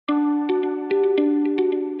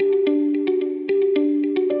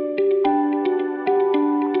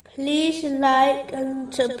like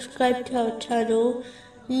and subscribe to our channel.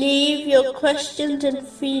 Leave your questions and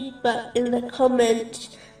feedback in the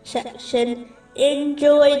comments section.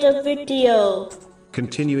 Enjoy the video.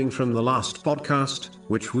 Continuing from the last podcast,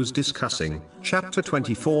 which was discussing chapter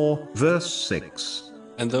 24, verse 6.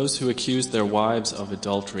 And those who accuse their wives of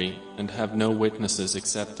adultery and have no witnesses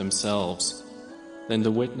except themselves, then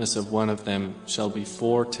the witness of one of them shall be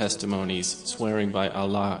 4 testimonies swearing by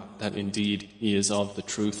Allah that indeed he is of the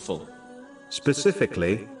truthful.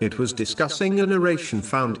 Specifically, it was discussing a narration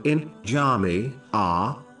found in Jami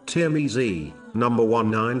Tirmizi, number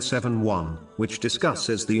 1971, which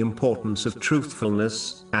discusses the importance of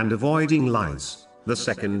truthfulness and avoiding lies. The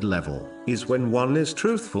second level is when one is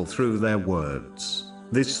truthful through their words.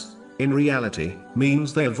 This, in reality,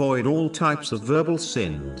 means they avoid all types of verbal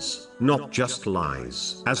sins, not just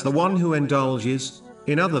lies, as the one who indulges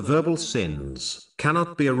in other verbal sins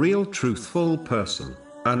cannot be a real truthful person.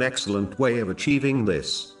 An excellent way of achieving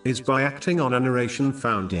this is by acting on a narration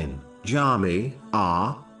found in Jami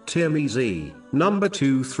Tirmizi, number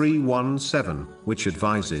 2317, which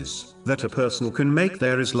advises that a person can make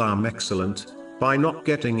their Islam excellent by not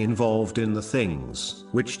getting involved in the things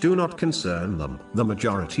which do not concern them. The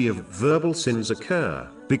majority of verbal sins occur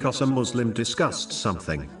because a Muslim discussed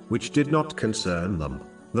something which did not concern them.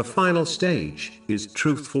 The final stage is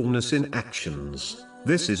truthfulness in actions.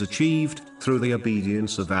 This is achieved through the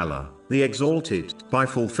obedience of Allah, the Exalted, by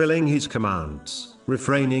fulfilling His commands,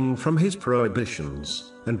 refraining from His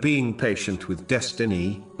prohibitions, and being patient with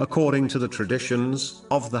destiny, according to the traditions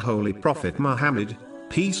of the Holy Prophet Muhammad,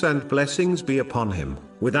 peace and blessings be upon him,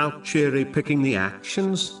 without cherry-picking the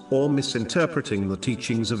actions or misinterpreting the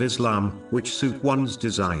teachings of Islam, which suit one's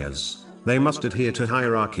desires. They must adhere to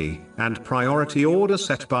hierarchy and priority order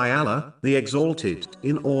set by Allah, the Exalted,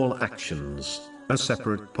 in all actions. A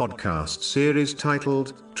separate podcast series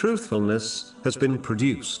titled Truthfulness has been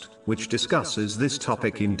produced, which discusses this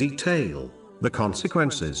topic in detail. The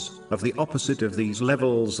consequences of the opposite of these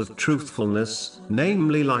levels of truthfulness,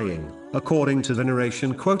 namely lying, according to the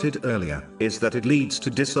narration quoted earlier, is that it leads to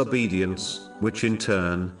disobedience, which in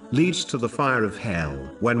turn leads to the fire of hell.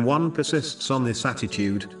 When one persists on this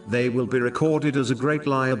attitude, they will be recorded as a great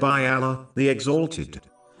liar by Allah, the Exalted.